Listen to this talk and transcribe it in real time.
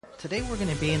Today we're going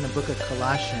to be in the book of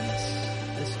Colossians.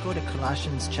 Let's go to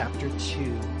Colossians chapter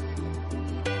 2.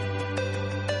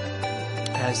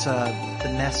 As the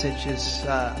message is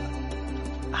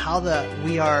how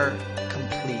we are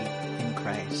complete in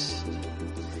Christ.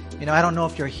 You know, I don't know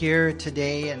if you're here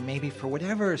today and maybe for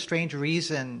whatever strange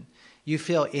reason you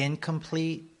feel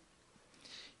incomplete.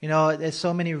 You know, there's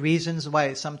so many reasons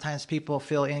why sometimes people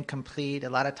feel incomplete. A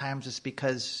lot of times it's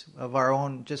because of our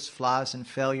own just flaws and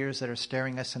failures that are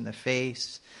staring us in the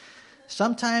face.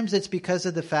 Sometimes it's because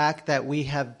of the fact that we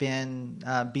have been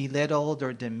belittled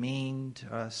or demeaned.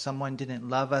 Someone didn't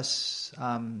love us.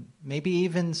 Maybe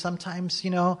even sometimes,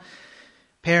 you know,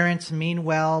 parents mean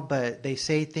well, but they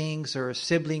say things, or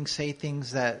siblings say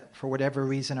things that for whatever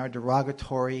reason are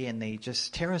derogatory, and they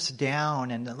just tear us down.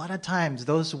 And a lot of times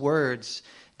those words,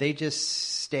 they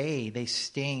just stay, they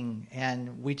sting,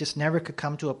 and we just never could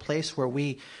come to a place where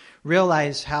we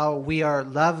realize how we are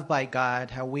loved by God,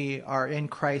 how we are in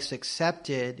Christ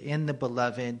accepted in the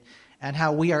beloved, and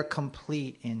how we are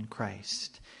complete in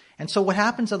Christ. And so what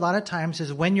happens a lot of times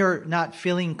is when you're not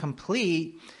feeling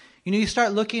complete, you know, you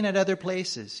start looking at other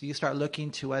places. You start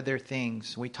looking to other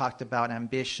things. We talked about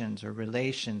ambitions or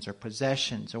relations or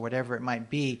possessions or whatever it might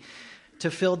be, to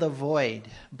fill the void,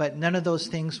 but none of those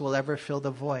things will ever fill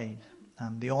the void.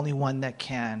 The only one that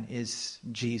can is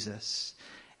Jesus.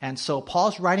 And so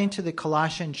Paul's writing to the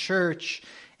Colossian church,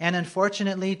 and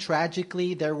unfortunately,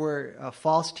 tragically, there were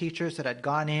false teachers that had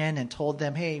gone in and told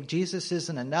them, hey, Jesus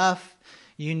isn't enough.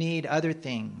 You need other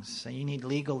things. You need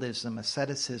legalism,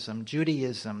 asceticism,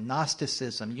 Judaism,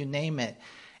 Gnosticism, you name it.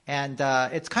 And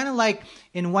it's kind of like,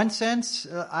 in one sense,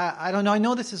 I don't know, I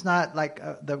know this is not like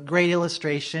the great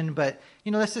illustration, but,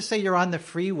 you know, let's just say you're on the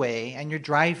freeway and you're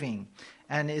driving,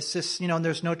 and it's just, you know,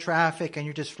 there's no traffic and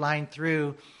you're just flying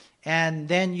through, and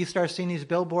then you start seeing these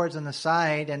billboards on the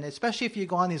side, and especially if you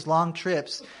go on these long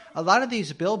trips, a lot of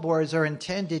these billboards are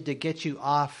intended to get you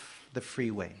off the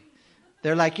freeway.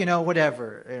 They're like, you know,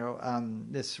 whatever, you know,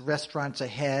 this restaurant's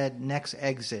ahead, next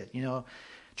exit, you know,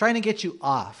 trying to get you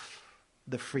off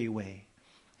the freeway.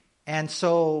 And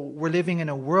so we're living in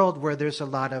a world where there's a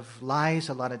lot of lies,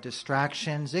 a lot of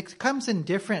distractions. It comes in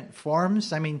different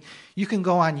forms. I mean, you can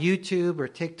go on YouTube or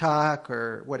TikTok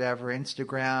or whatever,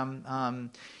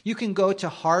 Instagram. You can go to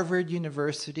Harvard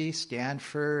University,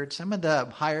 Stanford, some of the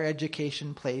higher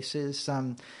education places.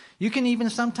 You can even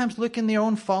sometimes look in their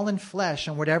own fallen flesh,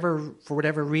 and for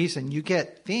whatever reason, you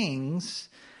get things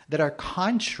that are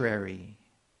contrary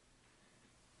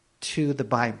to the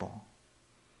Bible.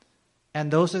 And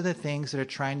those are the things that are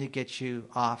trying to get you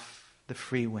off the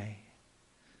freeway.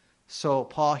 So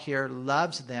Paul here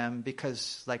loves them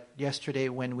because, like yesterday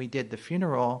when we did the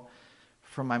funeral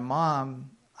for my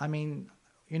mom, I mean,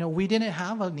 you know, we didn't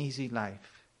have an easy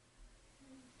life.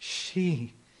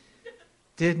 She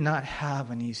did not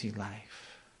have an easy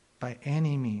life by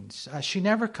any means. She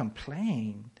never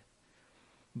complained.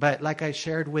 But like I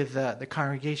shared with the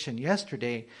congregation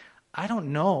yesterday, I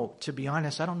don't know, to be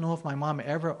honest, I don't know if my mom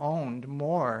ever owned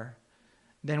more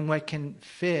than what can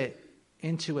fit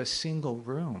into a single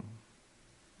room.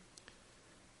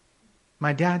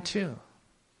 My dad too.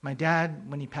 My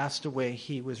dad, when he passed away,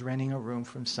 he was renting a room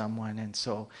from someone, and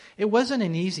so it wasn't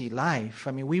an easy life.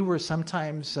 I mean, we were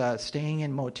sometimes staying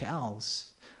in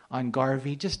motels on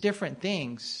Garvey, just different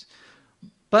things.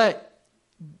 But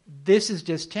this is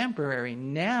just temporary.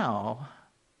 Now,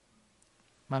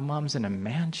 my mom's in a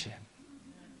mansion.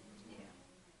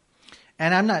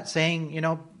 And I'm not saying, you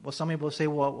know, well, some people say,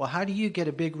 well, how do you get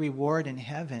a big reward in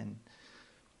heaven?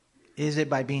 Is it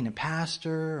by being a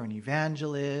pastor or an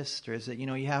evangelist? Or is it, you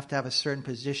know, you have to have a certain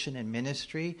position in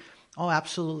ministry? Oh,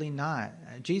 absolutely not.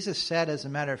 Jesus said, as a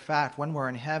matter of fact, when we're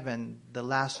in heaven, the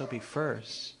last will be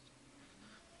first,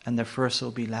 and the first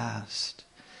will be last.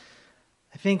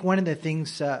 I think one of the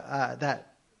things that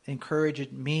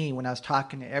encouraged me when I was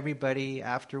talking to everybody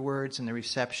afterwards in the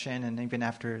reception and even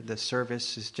after the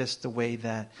service is just the way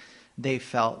that they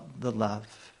felt the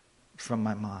love from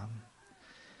my mom.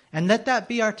 And let that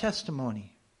be our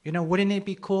testimony. You know, wouldn't it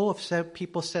be cool if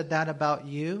people said that about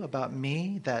you, about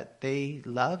me, that they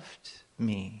loved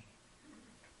me?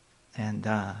 And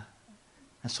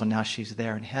so now she's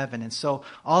there in heaven. And so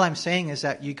all I'm saying is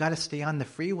that you got to stay on the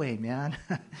freeway, man.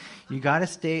 You got to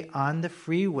stay on the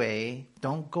freeway.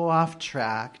 Don't go off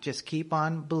track. Just keep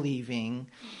on believing.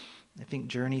 I think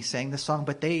Journey sang the song,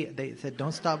 but they said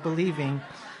don't stop believing.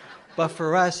 But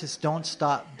for us, it's don't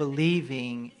stop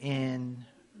believing in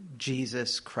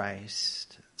Jesus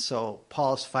Christ. So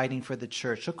Paul's fighting for the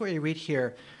church. Look what we read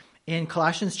here in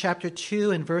Colossians chapter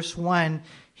 2 and verse 1.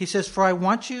 He says, "For I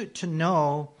want you to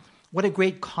know What a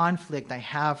great conflict I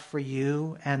have for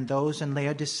you and those in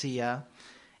Laodicea,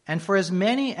 and for as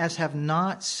many as have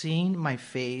not seen my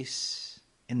face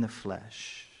in the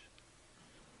flesh.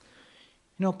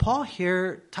 You know, Paul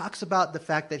here talks about the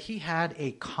fact that he had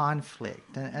a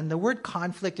conflict. And the word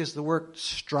conflict is the word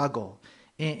struggle.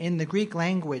 In the Greek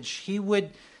language, he was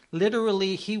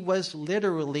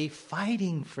literally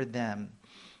fighting for them.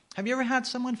 Have you ever had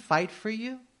someone fight for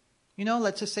you? You know,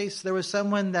 let's just say there was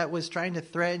someone that was trying to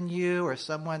threaten you, or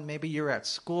someone, maybe you were at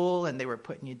school and they were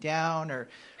putting you down or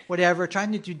whatever,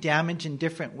 trying to do damage in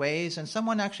different ways, and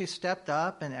someone actually stepped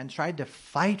up and tried to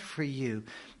fight for you.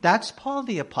 That's Paul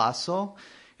the Apostle.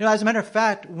 You know, as a matter of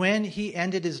fact, when he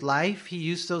ended his life, he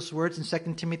used those words in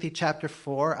 2 Timothy chapter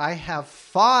 4, I have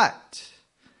fought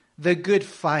the good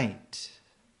fight.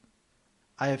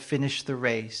 I have finished the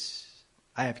race.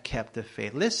 I have kept the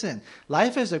faith. Listen,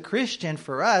 life as a Christian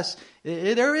for us,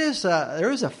 there is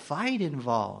a fight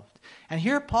involved. And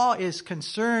here Paul is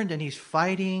concerned and he's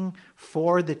fighting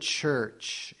for the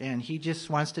church. And he just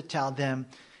wants to tell them,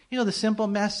 you know, the simple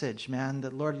message, man, the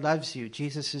Lord loves you.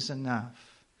 Jesus is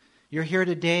enough. You're here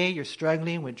today, you're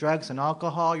struggling with drugs and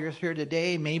alcohol. You're here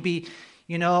today, maybe,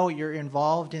 you know, you're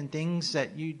involved in things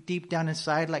that you deep down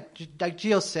inside, like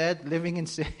Jill said, living in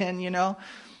sin, you know.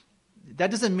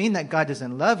 That doesn't mean that God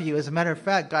doesn't love you. As a matter of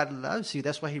fact, God loves you.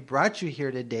 That's why he brought you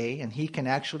here today, and he can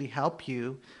actually help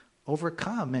you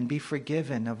overcome and be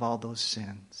forgiven of all those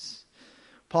sins.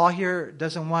 Paul here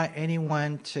doesn't want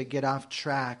anyone to get off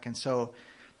track, and so,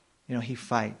 you know, he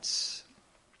fights.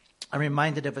 I'm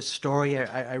reminded of a story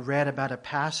I read about a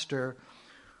pastor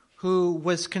who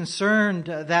was concerned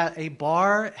that a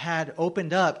bar had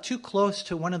opened up too close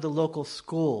to one of the local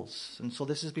schools. And so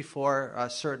this is before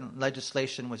certain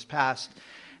legislation was passed.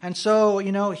 And so,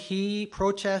 you know, he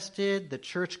protested, the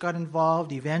church got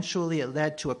involved. Eventually it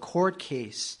led to a court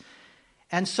case.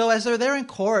 And so as they're there in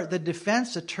court, the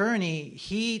defense attorney,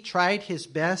 he tried his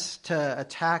best to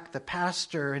attack the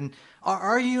pastor. And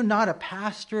are you not a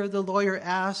pastor? The lawyer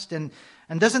asked. And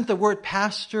doesn't the word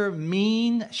pastor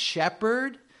mean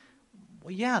shepherd?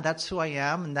 Well, yeah, that's who I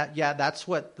am. And that's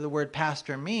what the word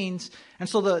pastor means. And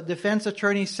so the defense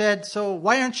attorney said, so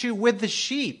why aren't you with the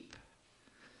sheep?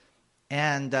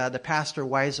 And the pastor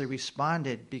wisely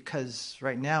responded, because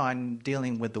right now I'm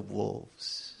dealing with the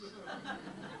wolves.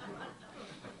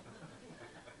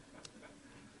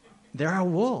 There are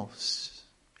wolves.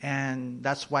 And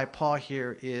that's why Paul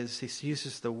here he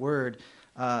uses the word,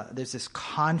 there's this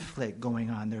conflict going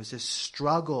on. There's this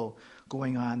struggle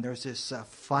going on. There's this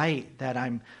fight that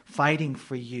I'm fighting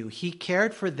for you. He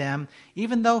cared for them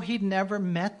even though he'd never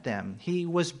met them. He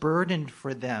was burdened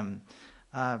for them.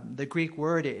 The Greek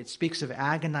word, it speaks of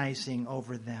agonizing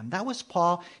over them. That was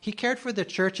Paul. He cared for the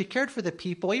church. He cared for the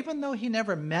people, even though he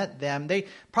never met them. They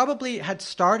probably had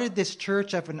started this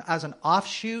church as an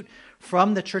offshoot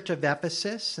from the church of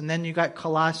Ephesus. And then you got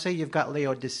Colossae, you've got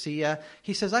Laodicea.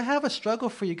 He says, I have a struggle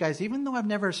for you guys, even though I've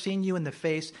never seen you in the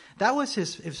face. That was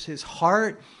his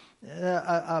heart.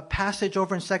 A passage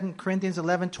over in 2 Corinthians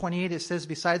 11:28, it says,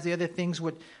 besides the other things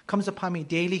what comes upon me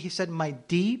daily, he said, my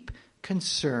deep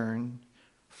concern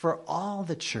for all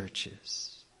the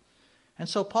churches. And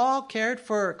so Paul cared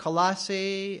for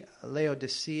Colossae,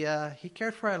 Laodicea. He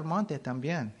cared for El Monte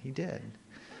también. He did.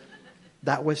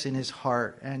 That was in his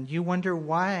heart. And you wonder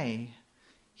why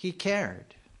he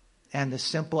cared. And the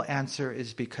simple answer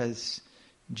is because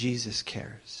Jesus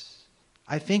cares.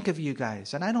 I think of you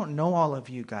guys, and I don't know all of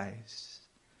you guys,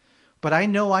 but I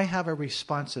know I have a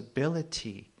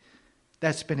responsibility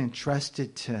that's been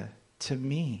entrusted to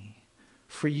me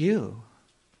for you.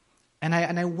 And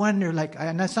I wonder,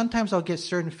 and sometimes I'll get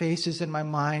certain faces in my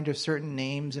mind or certain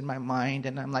names in my mind,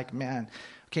 and I'm like, man,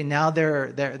 okay, now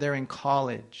they're in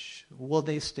college. Will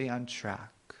they stay on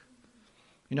track?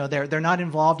 You know, they're not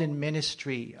involved in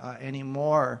ministry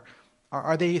anymore.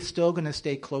 Are they still going to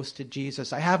stay close to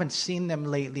Jesus? I haven't seen them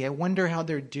lately. I wonder how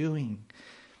they're doing.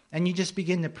 And you just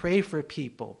begin to pray for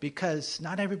people, because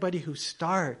not everybody who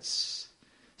starts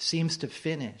seems to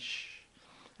finish.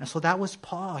 And so that was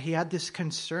Paul. He had this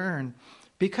concern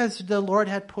because the Lord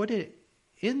had put it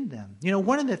in them. You know,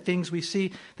 one of the things we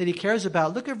see that he cares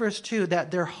about, look at verse 2,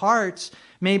 that their hearts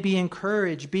may be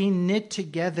encouraged, being knit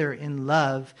together in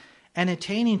love, and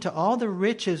attaining to all the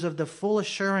riches of the full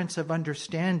assurance of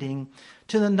understanding,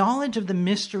 to the knowledge of the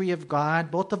mystery of God,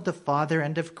 both of the Father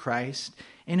and of Christ,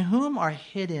 in whom are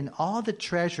hidden all the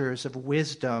treasures of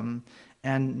wisdom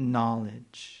and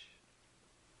knowledge.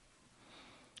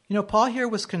 You know, Paul here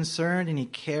was concerned and he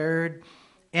cared.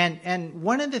 And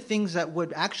one of the things that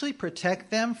would actually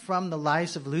protect them from the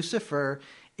lies of Lucifer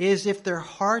is if their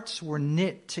hearts were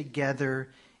knit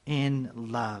together in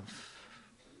love.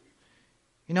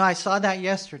 I saw that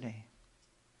yesterday.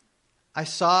 I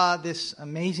saw this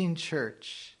amazing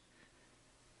church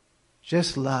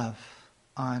just love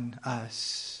on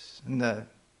us. And the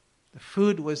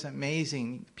food was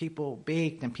amazing. People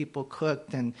baked and people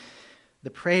cooked, and the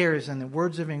prayers and the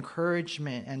words of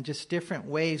encouragement and just different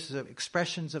ways of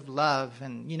expressions of love.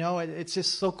 And, it's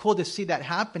just so cool to see that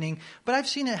happening. But I've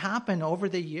seen it happen over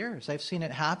the years. I've seen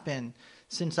it happen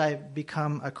since I've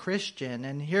become a Christian.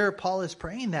 And here Paul is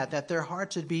praying that their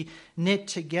hearts would be knit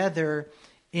together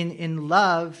in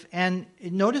love. And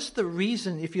notice the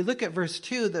reason. If you look at verse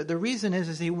 2, the reason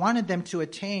is he wanted them to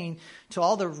attain to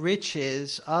all the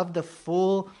riches of the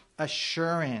full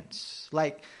assurance.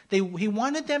 He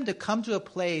wanted them to come to a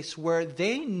place where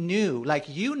they knew,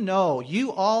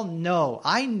 you all know,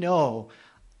 I know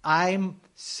I'm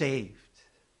saved.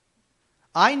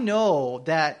 I know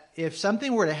that if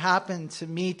something were to happen to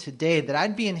me today, that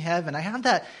I'd be in heaven. I have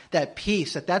that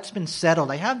peace, that's been settled.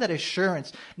 I have that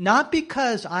assurance, not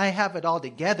because I have it all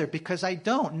together, because I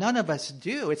don't. None of us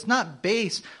do. It's not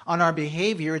based on our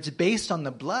behavior. It's based on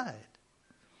the blood.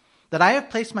 That I have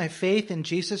placed my faith in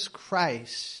Jesus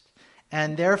Christ,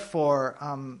 and therefore,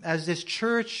 as this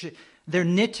church, they're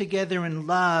knit together in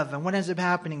love. And what ends up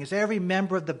happening is every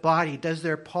member of the body does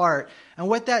their part. And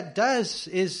what that does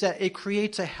is that it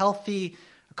creates a healthy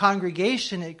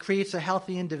congregation. It creates a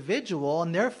healthy individual.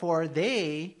 And therefore,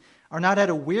 they are not at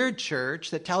a weird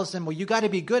church that tells them, well, you got to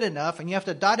be good enough and you have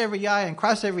to dot every I and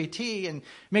cross every T and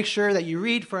make sure that you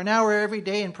read for an hour every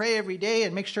day and pray every day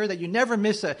and make sure that you never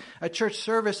miss a church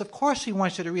service. Of course he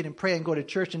wants you to read and pray and go to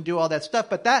church and do all that stuff,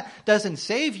 but that doesn't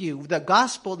save you. The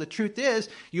gospel, the truth is,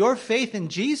 your faith in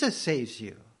Jesus saves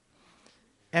you.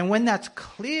 And when that's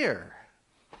clear,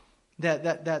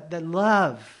 that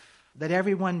love that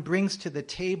everyone brings to the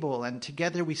table and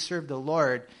together we serve the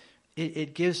Lord,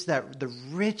 it gives that the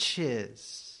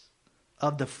riches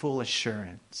of the full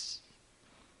assurance.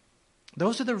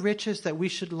 Those are the riches that we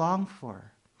should long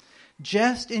for.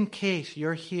 Just in case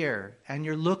you're here and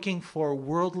you're looking for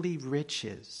worldly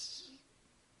riches,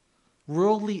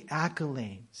 worldly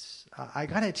accolades, I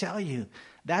got to tell you,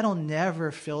 that'll never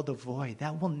fill the void.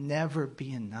 That will never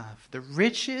be enough. The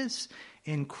riches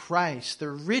in Christ,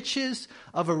 the riches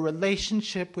of a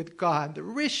relationship with God, the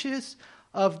riches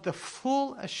of the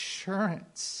full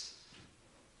assurance.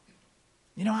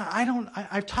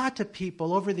 I've talked to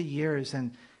people over the years,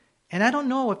 and I don't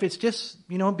know if it's just,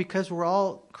 because we're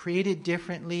all created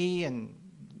differently and,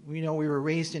 we were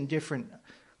raised in different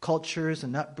cultures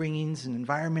and upbringings and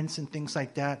environments and things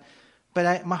like that.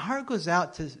 But my heart goes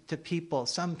out to people,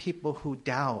 some people who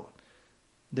doubt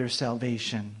their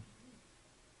salvation.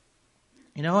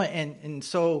 And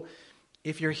so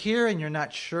if you're here and you're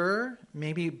not sure,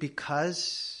 maybe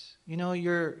because,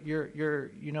 you're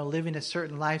living a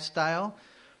certain lifestyle,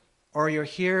 or you're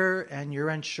here and you're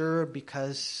unsure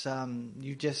because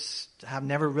you just have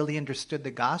never really understood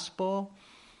the gospel,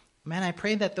 man, I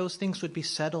pray that those things would be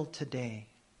settled today.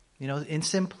 In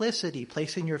simplicity,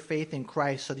 placing your faith in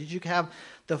Christ so that you can have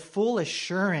the full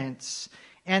assurance.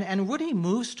 And what he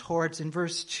moves towards in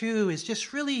verse 2 is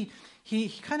just really, he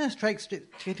kind of strikes to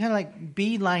kind of like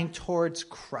beeline towards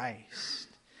Christ.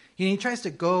 He tries to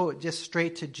go just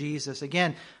straight to Jesus.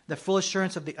 Again, the full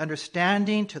assurance of the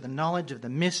understanding to the knowledge of the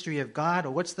mystery of God.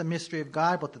 Or what's the mystery of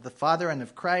God? Both of the Father and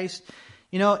of Christ.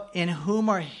 In whom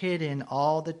are hidden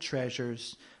all the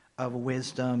treasures of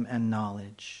wisdom and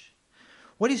knowledge.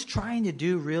 What he's trying to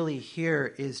do really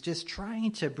here is just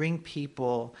trying to bring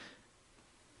people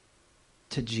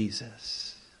to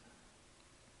Jesus.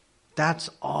 That's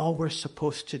all we're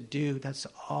supposed to do. That's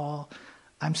all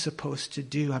I'm supposed to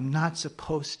do. I'm not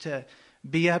supposed to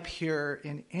be up here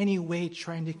in any way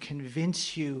trying to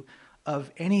convince you of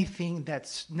anything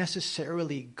that's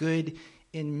necessarily good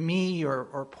in me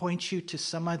or point you to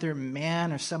some other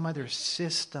man or some other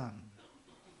system.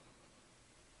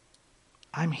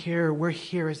 We're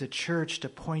here as a church to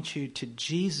point you to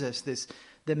Jesus.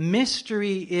 The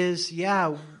mystery is,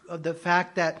 of the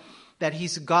fact that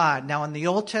he's God. Now, in the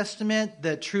Old Testament,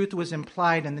 the truth was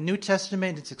implied. In the New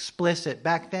Testament, it's explicit.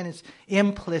 Back then, it's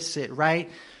implicit, right?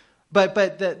 But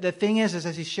the thing is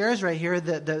as he shares right here,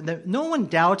 no one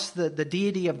doubts the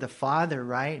deity of the Father,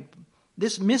 right?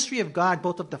 This mystery of God,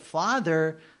 both of the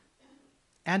Father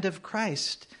and of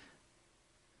Christ,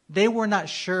 they were not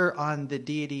sure on the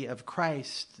deity of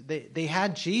Christ. They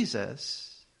had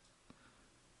Jesus,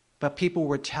 but people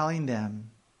were telling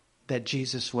them that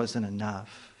Jesus wasn't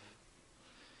enough.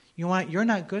 You know what? You're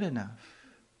not good enough.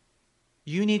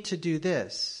 You need to do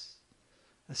this.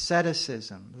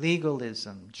 Asceticism,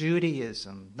 legalism,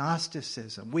 Judaism,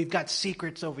 Gnosticism. We've got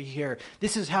secrets over here.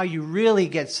 This is how you really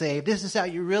get saved. This is how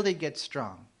you really get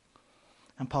strong.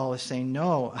 And Paul is saying,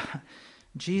 no,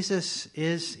 Jesus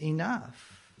is enough.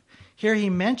 Here he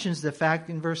mentions the fact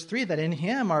in verse 3 that in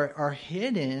him are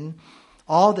hidden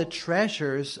all the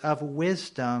treasures of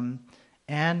wisdom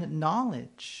and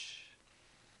knowledge.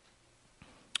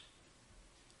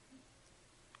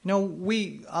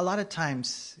 We, a lot of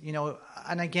times,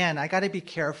 and again, I got to be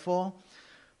careful,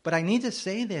 but I need to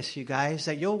say this, you guys,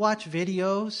 that you'll watch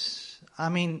videos.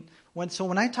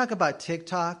 When I talk about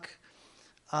TikTok,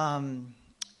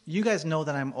 you guys know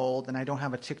that I'm old and I don't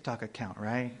have a TikTok account,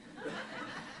 right?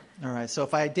 All right, so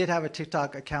if I did have a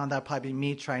TikTok account, that'd probably be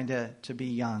me trying to be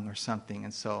young or something.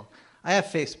 And so I have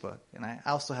Facebook and I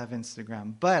also have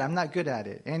Instagram, but I'm not good at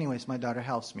it. Anyways, my daughter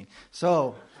helps me.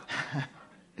 So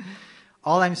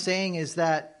all I'm saying is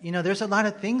that, there's a lot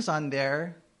of things on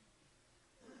there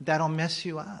that'll mess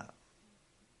you up.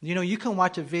 You can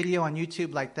watch a video on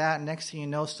YouTube like that, and next thing you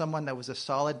know, someone that was a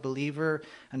solid believer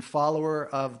and follower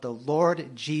of the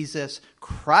Lord Jesus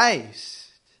Christ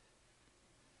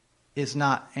is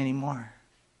not anymore.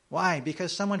 Why?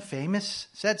 Because someone famous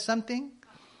said something?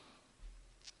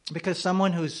 Because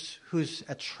someone who's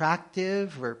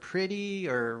attractive or pretty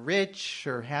or rich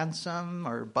or handsome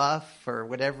or buff or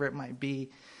whatever it might be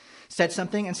said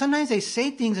something. And sometimes they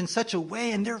say things in such a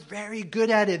way and they're very good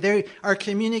at it. They are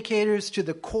communicators to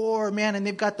the core, man, and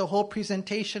they've got the whole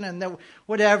presentation and the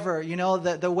whatever,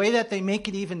 the way that they make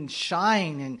it even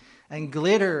shine and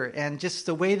glitter, and just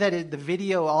the way that the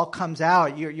video all comes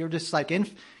out. You're just like,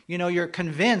 you're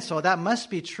convinced, oh, that must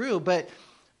be true. But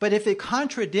if it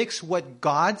contradicts what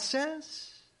God says,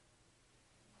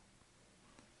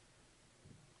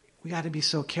 we got to be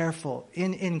so careful.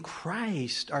 In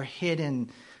Christ are hidden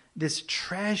the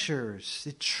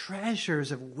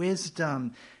treasures of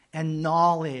wisdom and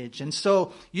knowledge. And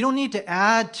so you don't need to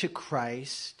add to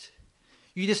Christ.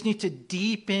 You just need to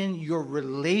deepen your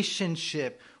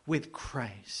relationship with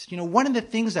Christ. One of the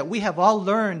things that we have all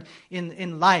learned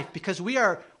in life, because we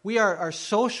are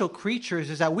social creatures,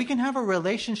 is that we can have a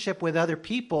relationship with other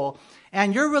people,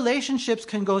 and your relationships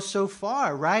can go so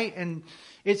far, right? And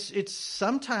it's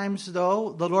sometimes,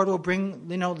 though, the Lord will bring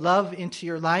love into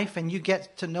your life, and you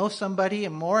get to know somebody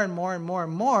and more and more and more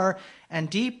and more and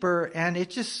deeper, and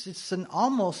it's an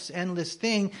almost endless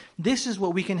thing. This is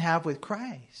what we can have with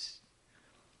Christ.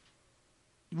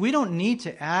 We don't need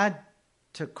to add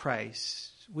to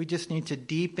Christ. We just need to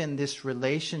deepen this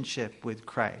relationship with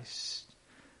Christ.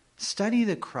 Study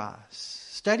the cross.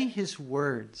 Study his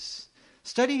words.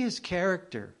 Study his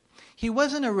character. He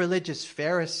wasn't a religious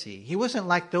Pharisee. He wasn't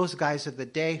like those guys of the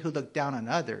day who looked down on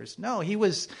others. No, he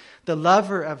was the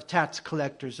lover of tax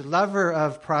collectors, the lover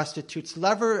of prostitutes,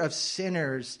 lover of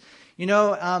sinners. He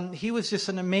was just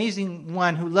an amazing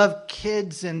one who loved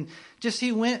kids, and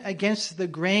he went against the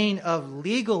grain of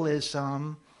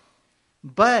legalism.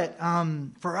 But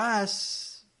for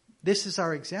us, this is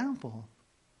our example.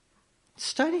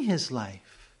 Study his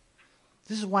life.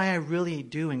 This is why I really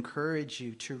do encourage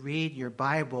you to read your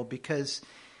Bible, because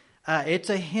it's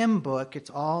a hymn book. It's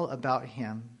all about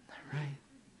him, right?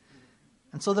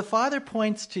 And so the Father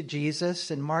points to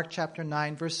Jesus in Mark chapter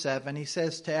 9, verse 7. He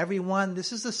says to everyone,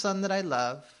 "This is the Son that I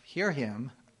love. Hear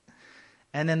him."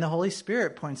 And then the Holy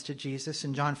Spirit points to Jesus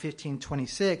in John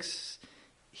 15:26.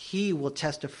 "He will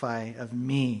testify of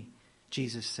me,"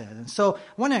 Jesus said. And so I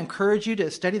want to encourage you to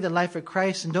study the life of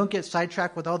Christ and don't get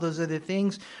sidetracked with all those other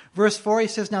things. Verse 4, he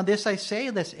says, "Now this I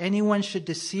say, lest anyone should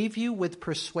deceive you with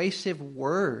persuasive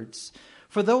words.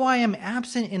 For though I am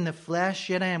absent in the flesh,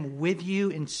 yet I am with you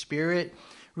in spirit,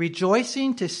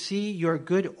 rejoicing to see your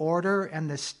good order and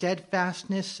the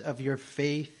steadfastness of your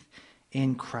faith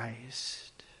in Christ."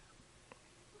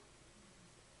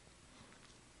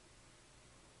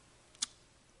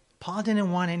 Paul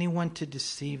didn't want anyone to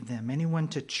deceive them, anyone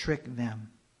to trick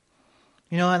them.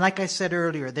 And like I said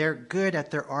earlier, they're good at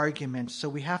their arguments, so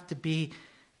we have to be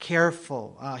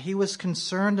careful. He was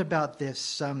concerned about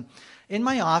this. In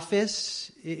my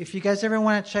office, if you guys ever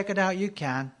want to check it out, you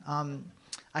can.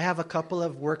 I have a couple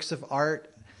of works of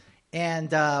art,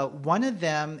 and one of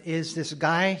them is this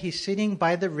guy. He's sitting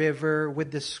by the river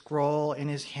with the scroll in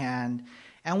his hand.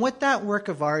 And what that work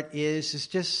of art is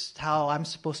just how I'm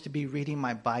supposed to be reading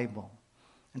my Bible.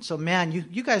 And so, man,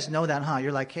 you guys know that, huh?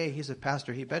 You're like, hey, he's a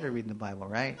pastor. He better read the Bible,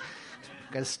 right?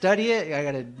 I've got to study it. I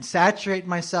got to saturate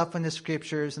myself in the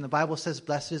scriptures. And the Bible says,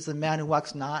 "Blessed is the man who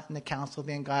walks not in the counsel of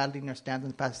the ungodly, nor stands in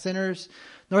the path of sinners,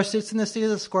 nor sits in the seat of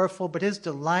the scornful. But his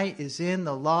delight is in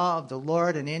the law of the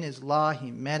Lord, and in his law he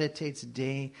meditates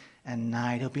day and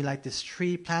night. He'll be like this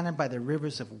tree planted by the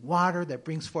rivers of water that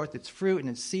brings forth its fruit in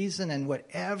its season, and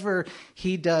whatever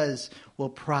he does will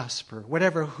prosper.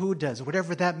 Whatever who does,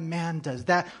 whatever that man does,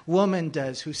 that woman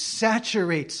does, who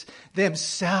saturates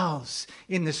themselves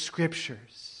in the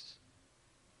Scriptures.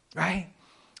 Right?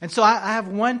 And so I have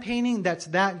one painting that's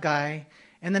that guy,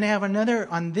 and then I have another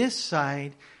on this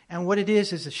side, and what it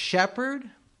is a shepherd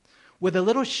with a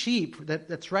little sheep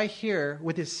that's right here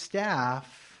with his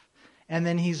staff, and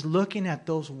then he's looking at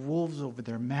those wolves over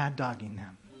there, mad dogging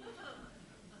them.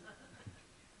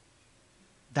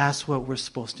 That's what we're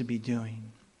supposed to be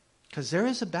doing. Because there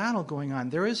is a battle going on.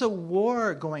 There is a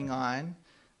war going on.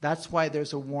 That's why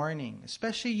there's a warning.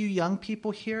 Especially you young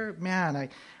people here. Man,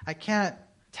 I can't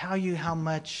tell you how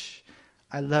much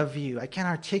I love you. I can't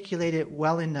articulate it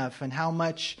well enough, and how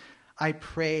much I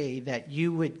pray that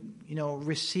you would,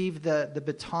 receive the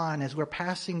baton as we're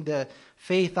passing the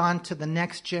faith on to the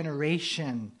next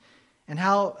generation. And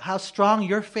how strong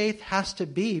your faith has to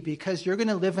be, because you're going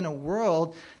to live in a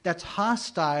world that's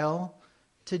hostile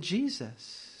to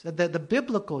Jesus, the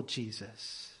biblical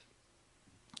Jesus.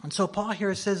 And so Paul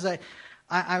here says that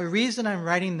the reason I'm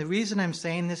writing, the reason I'm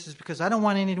saying this is because I don't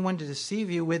want anyone to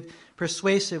deceive you with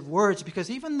persuasive words.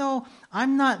 Because even though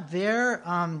I'm not there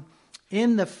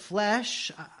in the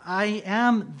flesh, I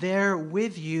am there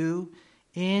with you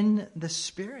in the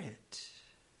Spirit.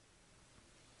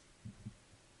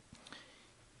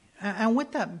 And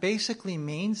what that basically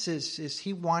means is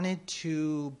he wanted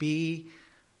to be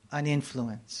an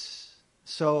influence.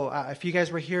 So if you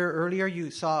guys were here earlier,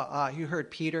 you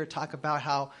heard Peter talk about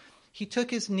how he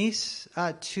took his niece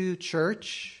to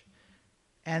church,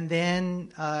 and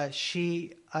then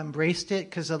she embraced it,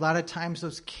 because a lot of times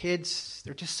those kids,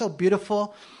 they're just so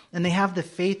beautiful, and they have the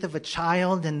faith of a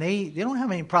child, and they don't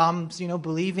have any problems,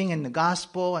 believing in the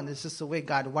gospel, and this is the way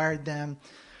God wired them.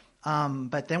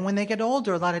 But then when they get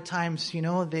older, a lot of times,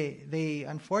 they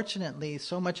unfortunately,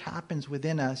 so much happens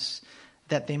within us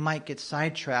that they might get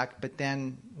sidetracked. But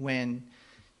then when,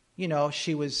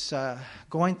 she was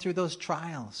going through those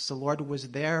trials, the Lord was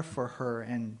there for her.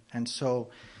 And so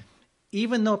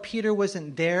even though Peter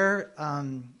wasn't there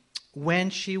when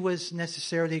she was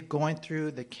necessarily going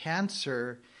through the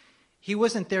cancer, he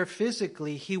wasn't there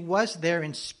physically. He was there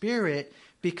in spirit,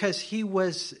 because he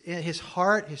was, his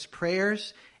heart, his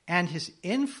prayers, and his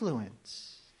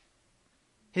influence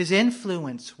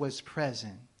was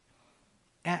present.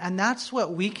 And that's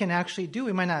what we can actually do.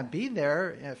 We might not be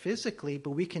there physically,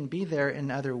 but we can be there in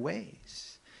other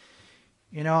ways.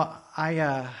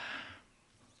 I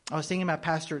was thinking about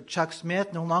Pastor Chuck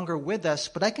Smith, no longer with us,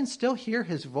 but I can still hear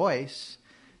his voice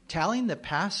telling the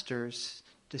pastors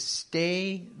to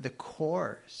stay the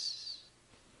course.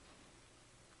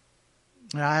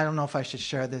 And I don't know if I should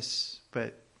share this,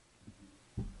 but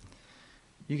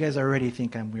you guys already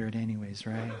think I'm weird anyways,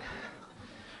 right?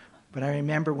 But I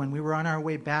remember when we were on our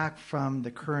way back from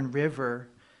the Kern River,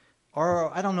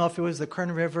 or I don't know if it was the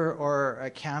Kern River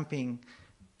or camping.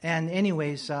 And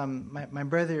anyways, my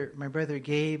brother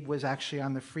Gabe was actually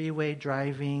on the freeway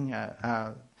driving.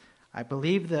 I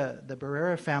believe the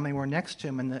Barrera family were next to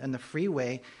him in the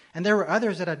freeway, and there were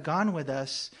others that had gone with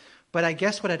us. But I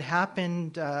guess what had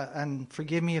happened, and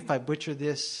forgive me if I butcher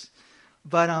this,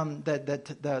 but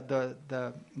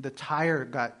the tire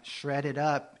got shredded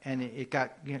up, and it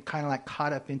got kind of like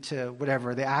caught up into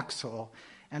the axle,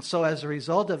 and so as a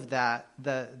result of that,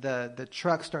 the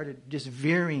truck started just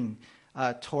veering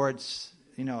towards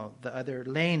the other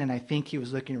lane, and I think he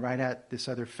was looking right at this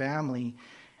other family.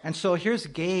 And so here's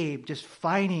Gabe just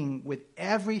fighting with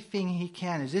everything he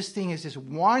can. As this thing is just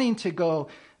wanting to go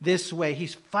this way,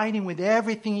 he's fighting with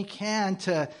everything he can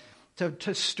to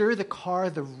stir the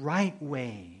car the right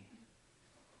way.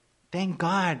 Thank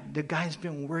God the guy's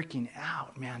been working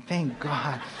out, man. Thank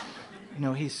God.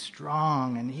 He's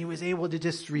strong, and he was able to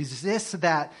just resist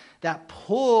that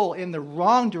pull in the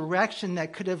wrong direction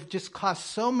that could have just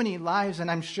cost so many lives. And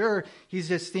I'm sure he's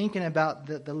just thinking about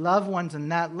the loved ones in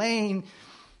that lane,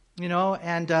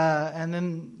 and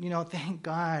then, thank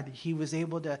God he was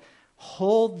able to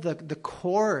hold the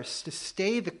course, to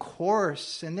stay the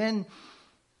course. And then,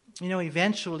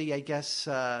 eventually, I guess,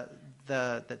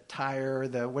 the tire,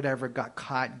 the whatever got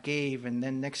caught, gave, and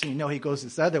then next thing you know, he goes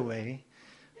this other way.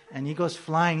 And he goes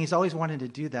flying. He's always wanted to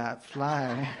do that,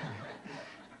 fly.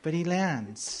 But he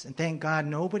lands. And thank God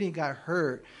nobody got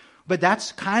hurt. But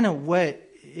that's kind of what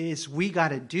we got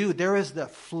to do. There is the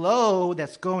flow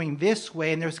that's going this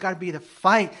way, and there's got to be the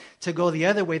fight to go the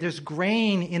other way. There's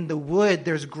grain in the wood.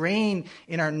 There's grain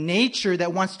in our nature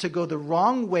that wants to go the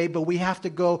wrong way, but we have to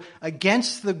go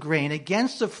against the grain,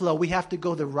 against the flow. We have to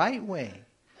go the right way.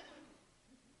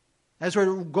 As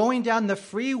we're going down the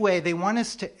freeway, they want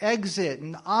us to exit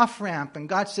an off-ramp. And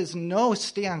God says, no,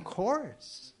 stay on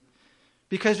course.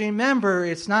 Because remember,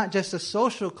 it's not just a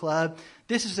social club.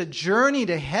 This is a journey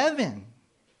to heaven.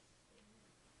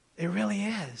 It really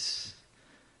is.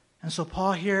 And so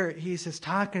Paul here, he's just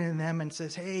talking to them and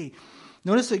says, hey,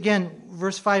 notice again,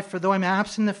 verse 5, for though I'm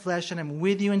absent in the flesh and I'm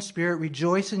with you in spirit,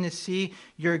 rejoicing to see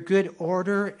your good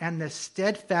order and the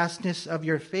steadfastness of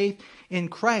your faith in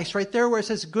Christ. Right there where it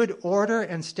says good order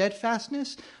and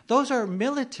steadfastness, those are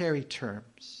military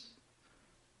terms.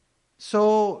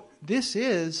 So this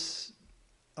is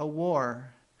a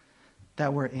war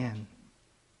that we're in.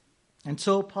 And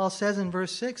so Paul says in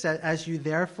verse 6, that as you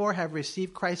therefore have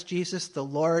received Christ Jesus the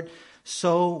Lord,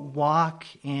 so walk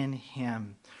in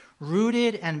him.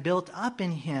 Rooted and built up in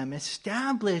him,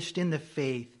 established in the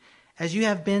faith, as you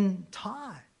have been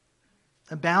taught,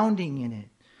 abounding in it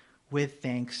with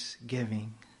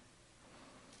thanksgiving.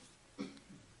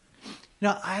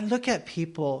 Now, I look at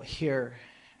people here,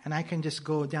 and I can just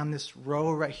go down this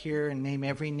row right here and name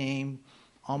every name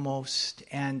almost,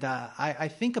 and I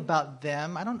think about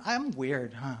them. I'm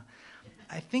weird, huh?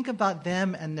 I think about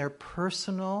them and their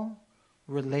personal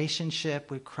relationship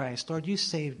with Christ. Lord, you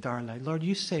saved Darla. Lord,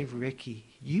 you saved Ricky.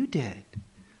 You did.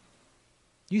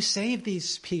 You saved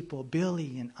these people,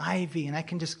 Billy and Ivy, and I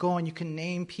can just go and you can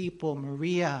name people,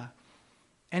 Maria.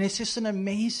 And it's just an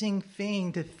amazing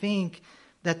thing to think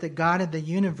that the God of the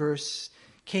universe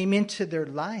came into their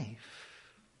life.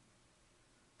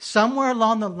 Somewhere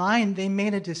along the line, they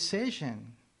made a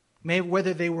decision. Maybe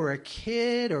whether they were a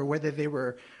kid or whether they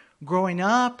were growing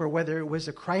up or whether it was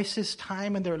a crisis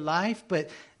time in their life, but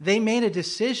they made a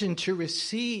decision to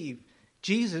receive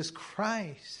Jesus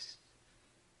Christ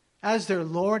as their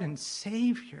Lord and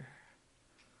Savior.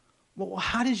 Well,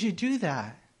 how did you do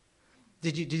that?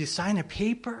 Did you sign a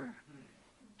paper?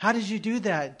 How did you do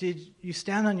that? Did you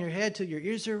stand on your head till your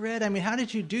ears are red? I mean, how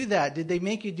did you do that? Did they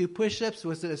make you do push-ups?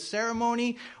 Was it a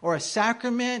ceremony or a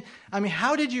sacrament? I mean,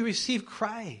 how did you receive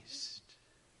Christ?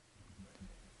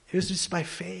 It was just by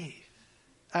faith.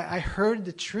 I heard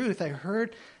the truth. I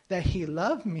heard that he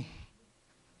loved me.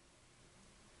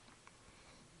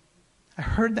 I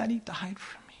heard that he died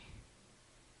for me.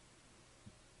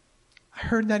 I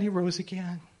heard that he rose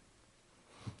again.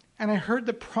 And I heard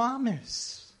the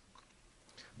promise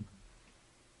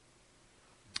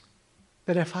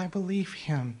that if I believe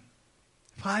him,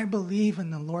 if I believe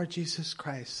in the Lord Jesus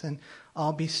Christ, then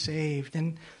I'll be saved.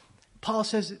 And Paul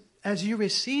says, as you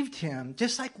received him,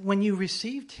 just like when you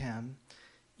received him,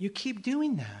 you keep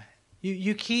doing that.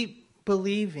 You keep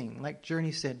believing. Like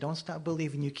Journey said, don't stop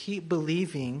believing. You keep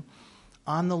believing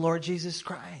on the Lord Jesus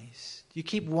Christ. You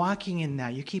keep walking in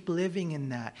that. You keep living in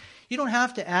that. You don't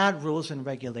have to add rules and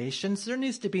regulations. There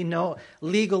needs to be no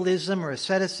legalism or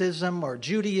asceticism or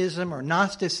Judaism or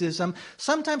Gnosticism.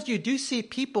 Sometimes you do see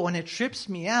people, and it trips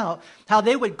me out, how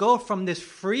they would go from this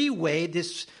free way,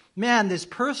 this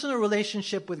personal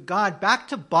relationship with God, back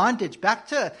to bondage, back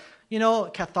to,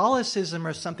 Catholicism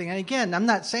or something. And again, I'm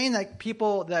not saying that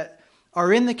people that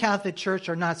are in the Catholic Church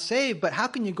are not saved, but how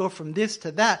can you go from this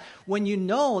to that when you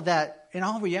know that in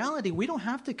all reality, we don't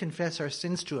have to confess our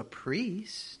sins to a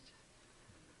priest.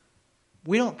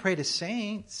 We don't pray to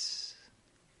saints,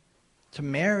 to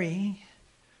Mary.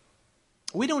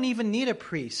 We don't even need a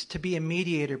priest to be a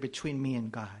mediator between me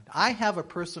and God. I have a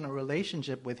personal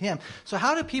relationship with him. So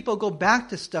how do people go back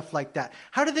to stuff like that?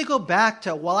 How do they go back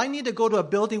to, I need to go to a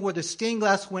building where there's stained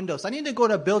glass windows. I need to go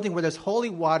to a building where there's holy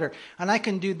water and I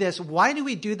can do this. Why do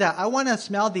we do that? I want to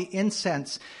smell the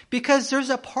incense because there's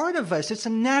a part of us. It's a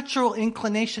natural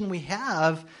inclination we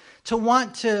have to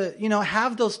want to,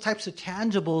 have those types of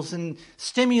tangibles and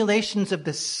stimulations of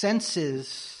the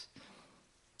senses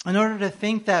in order to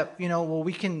think that,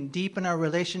 we can deepen our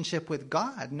relationship with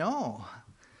God. No.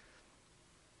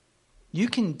 You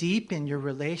can deepen your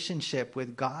relationship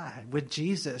with God, with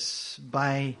Jesus,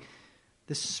 by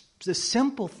the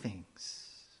simple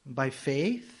things, by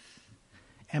faith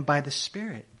and by the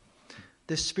Spirit.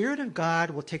 The Spirit of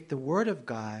God will take the Word of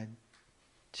God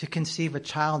to conceive a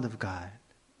child of God.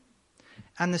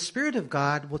 And the Spirit of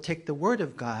God will take the Word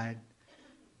of God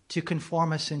to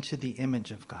conform us into the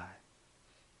image of God.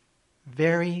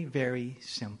 Very, very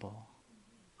simple.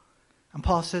 And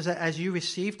Paul says that as you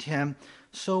received him,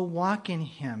 so walk in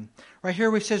him. Right here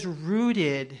where he says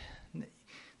rooted,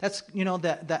 that's,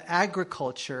 the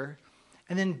agriculture.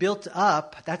 And then built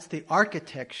up, that's the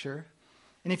architecture.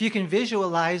 And if you can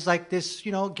visualize like this,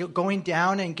 going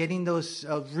down and getting those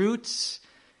roots,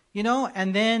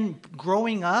 and then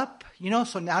growing up,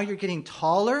 so now you're getting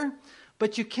taller.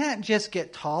 But you can't just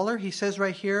get taller. He says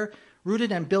right here,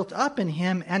 rooted and built up in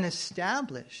him and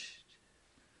established.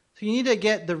 So you need to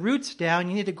get the roots down,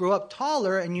 you need to grow up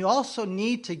taller, and you also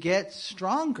need to get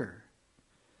stronger.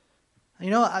 You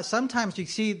know, sometimes you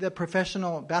see the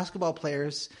professional basketball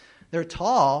players, they're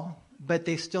tall, but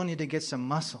they still need to get some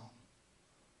muscle.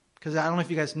 Because I don't know if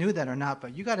you guys knew that or not,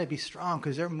 but you got to be strong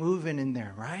because they're moving in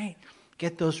there, right?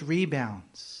 Get those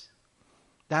rebounds.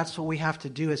 That's what we have to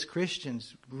do as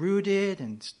Christians. Rooted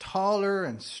and taller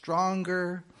and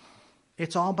stronger.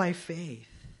 It's all by faith.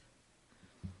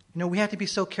 You know, we have to be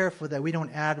so careful that we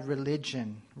don't add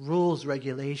religion, rules,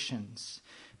 regulations.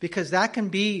 Because that can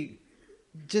be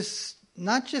just,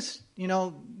 not just, you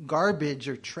know, garbage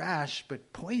or trash,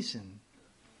 but poison.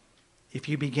 If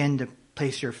you begin to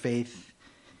place your faith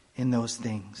in those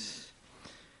things.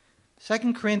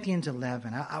 2 Corinthians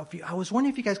 11. I was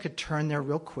wondering if you guys could turn there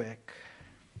real quick.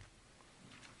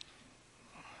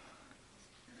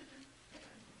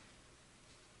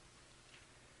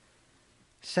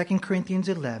 Second Corinthians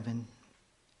 11,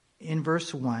 in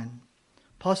verse 1,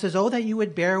 Paul says, "Oh, that you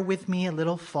would bear with me a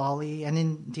little folly, and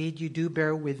indeed you do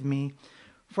bear with me.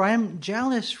 For I am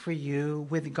jealous for you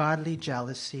with godly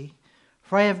jealousy.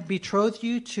 For I have betrothed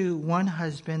you to one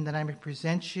husband, that I may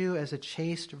present you as a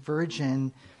chaste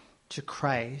virgin to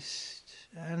Christ."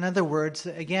 In other words,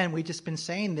 again, we've just been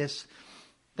saying this,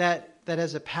 that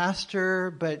as a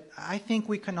pastor, but I think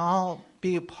we can all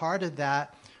be a part of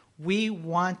that. We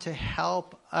want to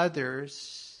help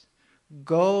others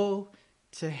go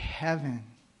to heaven.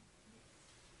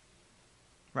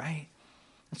 Right?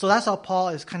 And so that's how Paul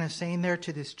is kind of saying there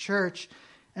to this church.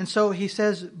 And so he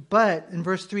says, but in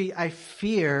verse 3, "I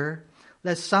fear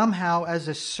lest somehow as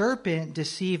a serpent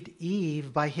deceived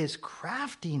Eve by his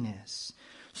craftiness,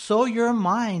 so your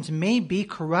minds may be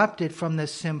corrupted from the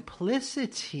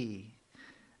simplicity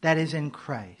that is in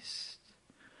Christ.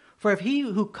 For if he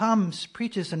who comes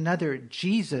preaches another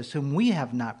Jesus whom we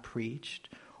have not preached,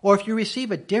 or if you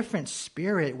receive a different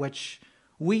spirit which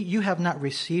you have not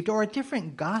received, or a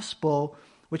different gospel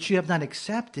which you have not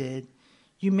accepted,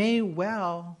 you may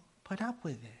well put up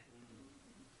with it."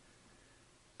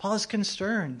 Paul is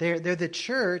concerned. They're the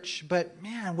church, but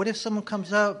man, what if someone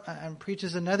comes up and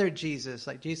preaches another Jesus,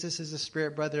 like Jesus is the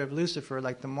spirit brother of Lucifer,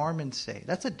 like the Mormons say?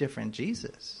 That's a different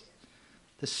Jesus.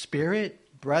 The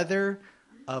spirit brother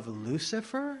of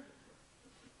Lucifer?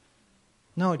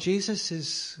 No, Jesus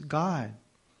is God.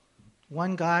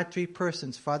 One God, three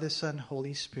persons, Father, Son,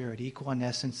 Holy Spirit, equal in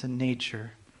essence and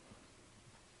nature,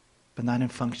 but not in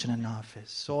function and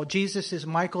office. So Jesus is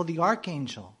Michael the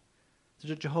Archangel.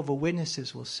 The Jehovah's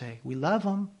Witnesses will say, we love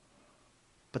him,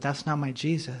 but that's not my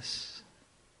Jesus.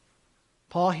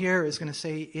 Paul here is going to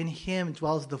say, in him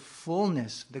dwells the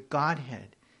fullness, the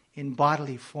Godhead, in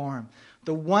bodily form.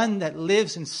 The one that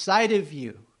lives inside of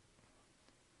you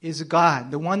is God.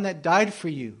 The one that died for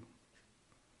you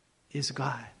is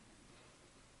God.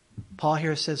 Paul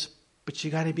here says, but you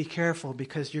got to be careful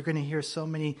because you're going to hear so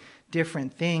many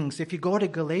different things. If you go to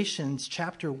Galatians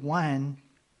chapter 1,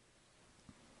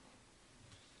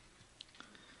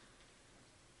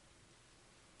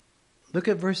 look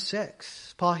at verse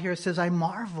 6. Paul here says, I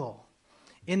marvel.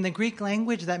 In the Greek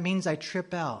language, that means I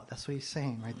trip out. That's what he's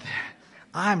saying right there.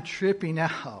 I'm tripping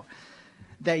out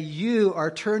that you are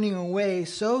turning away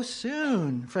so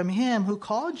soon from him who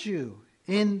called you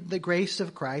in the grace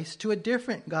of Christ to a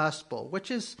different gospel,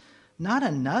 which is not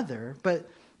another, but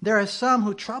there are some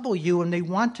who trouble you and they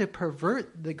want to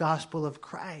pervert the gospel of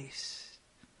Christ.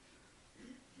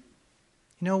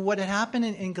 You know, what had happened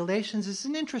in Galatians is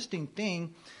an interesting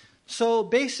thing. So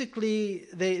basically,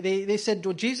 they said,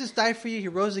 well, Jesus died for you. He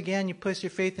rose again. You place your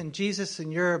faith in Jesus,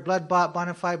 and you're a blood-bought,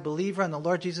 bona fide believer in the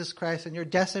Lord Jesus Christ, and you're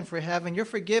destined for heaven. You're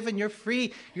forgiven. You're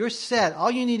free. You're set. All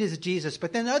you need is Jesus.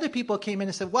 But then other people came in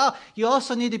and said, well, you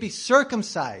also need to be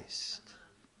circumcised.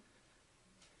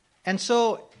 And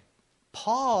so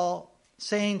Paul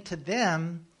saying to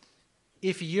them,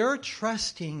 if you're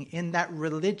trusting in that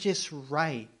religious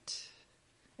rite,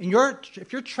 and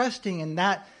if you're trusting in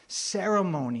that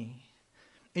ceremony,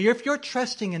 and if you're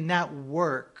trusting in that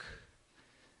work,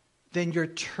 then you're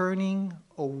turning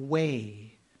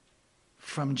away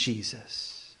from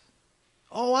Jesus.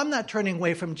 Oh, I'm not turning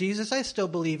away from Jesus. I still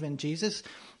believe in Jesus.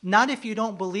 Not if you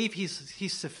don't believe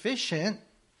he's sufficient.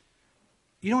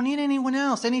 You don't need anyone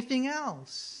else, anything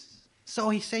else. So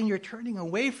he's saying you're turning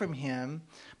away from him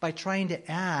by trying to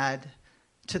add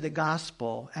to the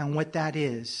gospel. And what that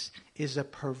is a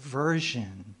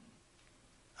perversion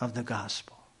of the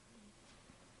gospel.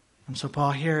 And so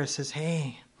Paul here says,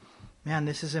 hey, man,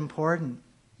 this is important.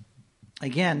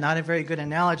 Again, not a very good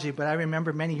analogy, but I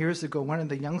remember many years ago, one of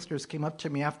the youngsters came up to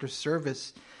me after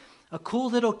service. A cool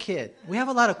little kid. We have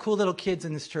a lot of cool little kids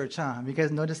in this church, huh? Have you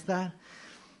guys noticed that?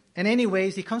 And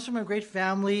anyways, he comes from a great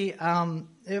family.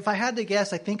 If I had to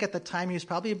guess, I think at the time he was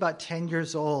probably about 10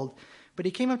 years old. But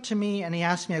he came up to me and he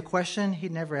asked me a question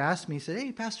he'd never asked me. He said,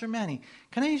 "Hey, Pastor Manny,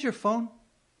 can I use your phone?"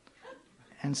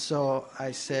 And so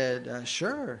I said,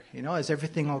 "Sure. Is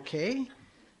everything okay?"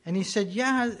 And he said,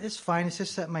 "Yeah, it's fine. It's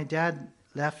just that my dad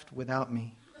left without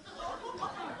me.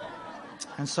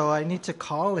 And so I need to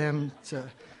call him to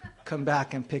come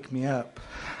back and pick me up."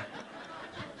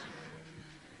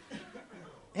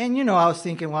 And, I was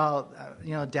thinking, well,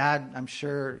 Dad, I'm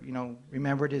sure,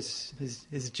 remembered his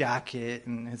jacket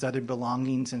and his other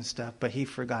belongings and stuff, but he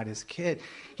forgot his kid.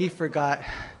 He forgot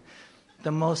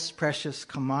the most precious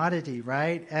commodity,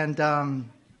 right? And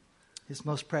his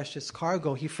most precious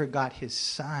cargo, he forgot his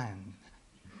son.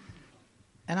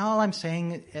 And all I'm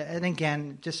saying, and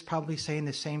again, just probably saying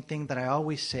the same thing that I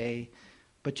always say,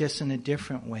 but just in a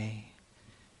different way,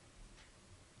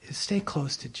 is stay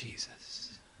close to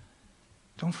Jesus.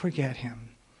 Don't forget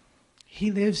him.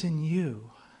 He lives in you.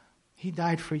 He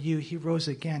died for you. He rose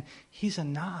again. He's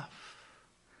enough.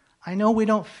 I know we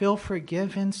don't feel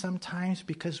forgiven sometimes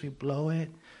because we blow it,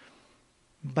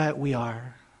 but we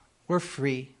are. We're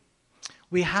free.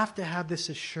 We have to have this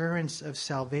assurance of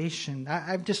salvation.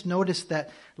 I've just noticed that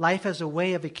life has a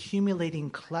way of accumulating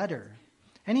clutter.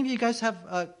 Any of you guys have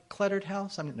a cluttered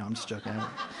house? I'm just joking.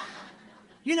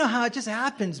 You know how it just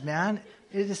happens, man.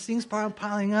 This thing's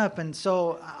piling up. And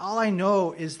so all I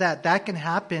know is that can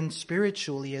happen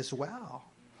spiritually as well.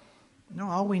 No,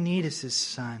 all we need is his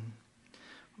son.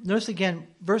 Notice again,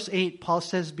 verse 8, Paul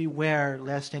says, "Beware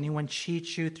lest anyone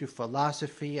cheat you through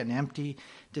philosophy and empty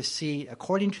deceit,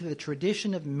 according to the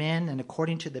tradition of men and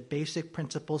according to the basic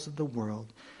principles of the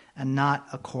world, and not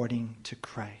according to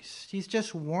Christ." He's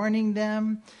just warning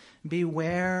them,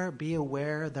 beware, be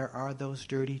aware, there are those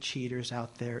dirty cheaters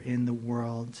out there in the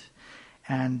world.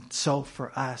 And so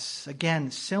for us,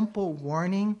 again, simple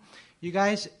warning. You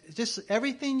guys, just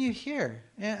everything you hear,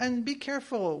 and be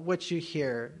careful what you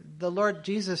hear. The Lord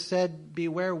Jesus said,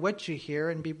 beware what you hear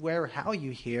and beware how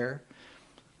you hear.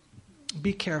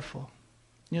 Be careful.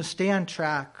 Stay on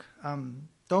track.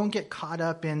 Don't get caught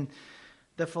up in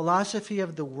the philosophy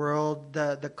of the world,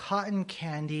 the cotton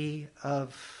candy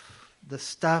of the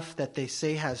stuff that they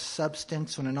say has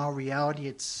substance, when in all reality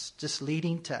it's just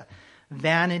leading to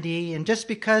vanity. And just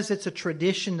because it's a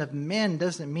tradition of men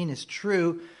doesn't mean it's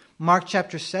true. Mark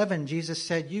chapter 7, Jesus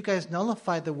said, "You guys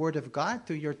nullify the word of God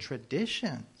through your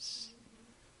traditions."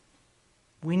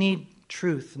 We need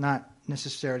truth, not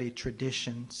necessarily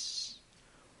traditions.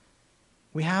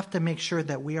 We have to make sure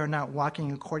that we are not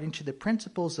walking according to the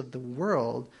principles of the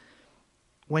world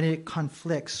when it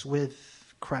conflicts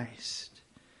with Christ.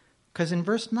 Because in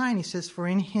verse 9 he says, "For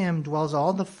in him dwells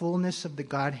all the fullness of the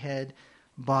Godhead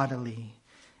bodily."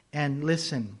 And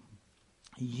listen,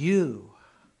 you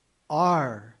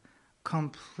are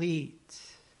complete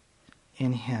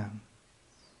in him,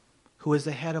 who is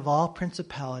the head of all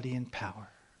principality and power.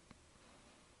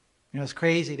 It's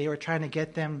crazy. They were trying to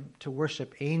get them to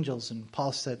worship angels, and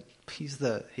Paul said, he's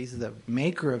the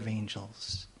maker of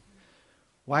angels.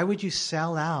 Why would you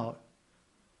sell out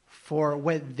for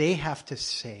what they have to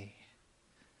say?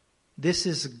 This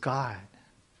is God.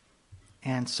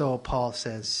 And so Paul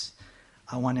says,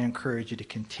 I want to encourage you to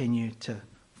continue to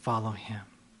follow him.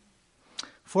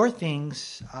 4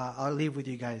 things I'll leave with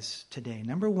you guys today.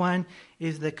 Number 1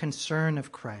 is the concern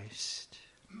of Christ.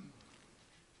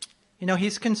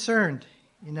 He's concerned,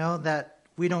 that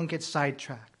we don't get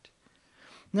sidetracked.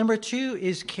 Number 2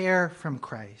 is care from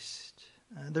Christ.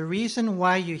 The reason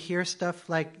why you hear stuff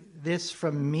like this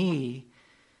from me,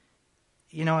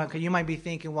 you might be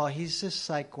thinking, well, he's just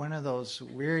like one of those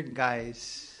weird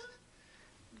guys.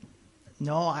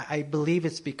 No, I believe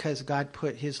it's because God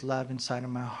put his love inside of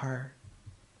my heart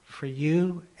for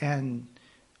you, and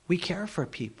we care for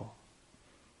people.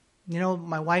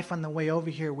 My wife on the way over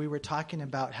here, we were talking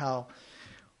about how,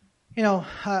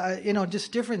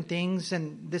 just different things.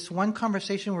 And this one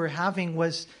conversation we were having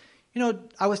was,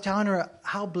 I was telling her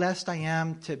how blessed I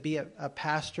am to be a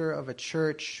pastor of a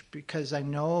church, because I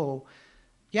know,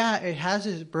 it has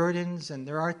its burdens, and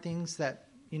there are things that,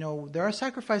 there are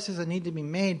sacrifices that need to be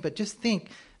made. But just think,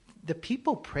 the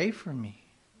people pray for me.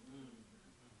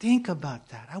 Think about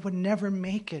that. I would never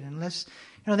make it unless,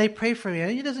 they pray for me.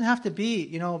 And it doesn't have to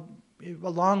be, a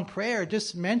long prayer.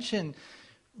 Just mention,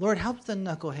 Lord, help the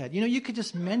knucklehead. You could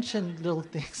just mention little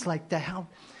things like that.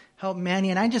 Help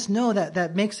Manny. And I just know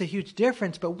that makes a huge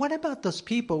difference. But what about those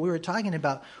people we were talking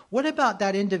about? What about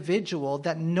that individual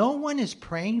that no one is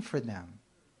praying for them?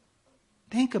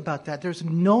 Think about that. There's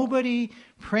nobody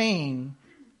praying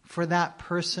for that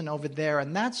person over there,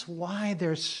 and that's why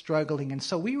they're struggling. And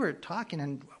so we were talking,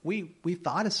 and we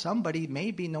thought of somebody,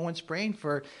 maybe no one's praying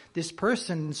for this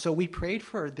person, so we prayed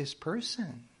for this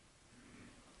person.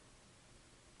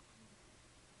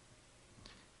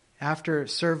 After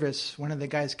service, one of the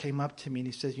guys came up to me and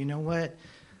he says, you know what?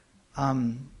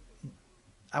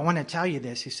 I want to tell you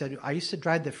this. He said, I used to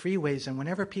drive the freeways, and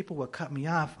whenever people would cut me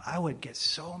off, I would get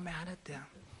so mad at them.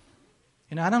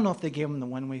 I don't know if they gave him the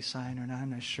one-way sign or not. I'm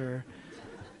not sure.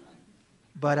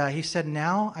 But he said,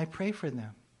 now I pray for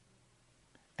them.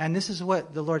 And this is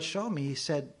what the Lord showed me. He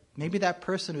said, maybe that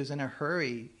person who's in a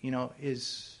hurry,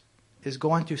 is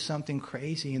going through something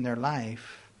crazy in their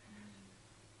life,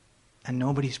 and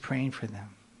nobody's praying for them.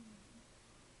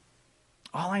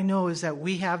 All I know is that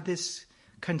we have this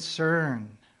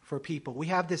concern for people. We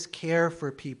have this care for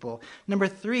people. Number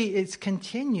 3 is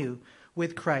continue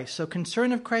with Christ. So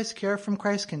concern of Christ, care from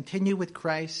Christ, continue with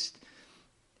Christ,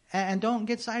 and don't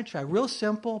get sidetracked. Real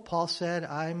simple. Paul said,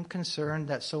 I'm concerned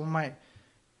that someone might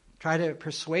try to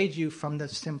persuade you from the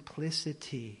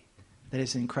simplicity that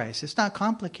is in Christ. It's not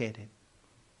complicated.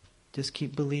 Just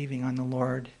keep believing on the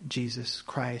Lord Jesus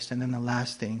Christ. And then the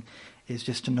last thing is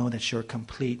just to know that you're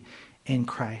complete in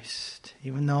Christ.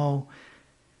 Even though,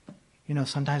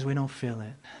 sometimes we don't feel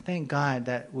it. Thank God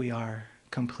that we are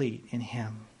complete in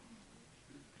Him.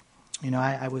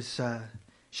 I was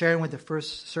sharing with the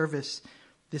first service,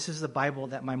 this is the Bible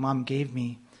that my mom gave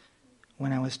me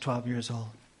when I was 12 years old.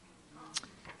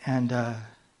 And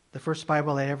the first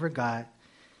Bible I ever got,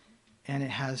 and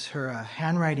it has her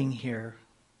handwriting here.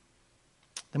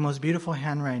 The most beautiful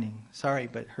handwriting. Sorry,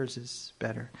 but hers is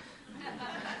better.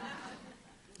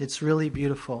 It's really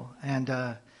beautiful. And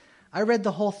I read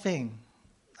the whole thing.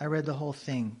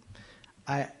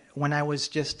 When I was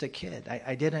just a kid.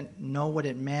 I didn't know what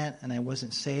it meant, and I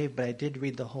wasn't saved, but I did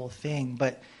read the whole thing.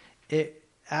 But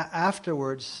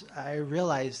afterwards, I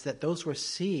realized that those were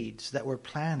seeds that were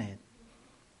planted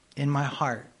in my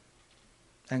heart.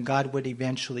 And God would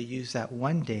eventually use that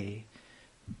one day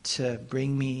to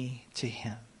bring me to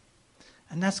Him.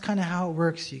 And that's kind of how it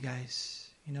works, you guys.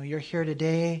 You're here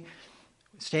today,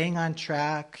 staying on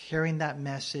track, hearing that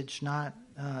message, not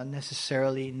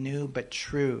necessarily new, but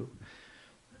true.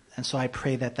 And so I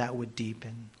pray that would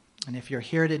deepen. And if you're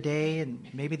here today and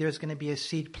maybe there's going to be a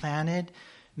seed planted,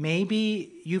 maybe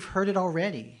you've heard it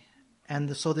already,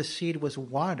 and so the seed was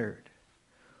watered.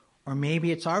 Or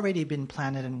maybe it's already been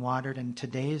planted and watered, and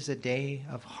today is the day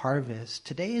of harvest.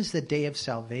 Today is the day of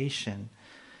salvation.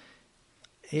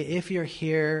 If you're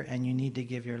here and you need to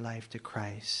give your life to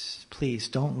Christ, please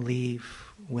don't leave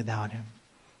without Him.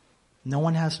 No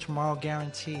one has tomorrow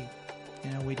guaranteed.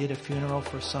 We did a funeral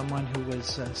for someone who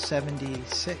was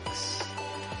 76,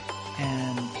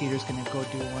 and Peter's going to go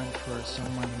do one for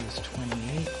someone who's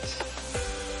 28.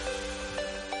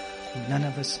 None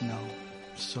of us know,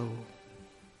 so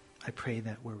I pray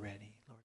that we're ready.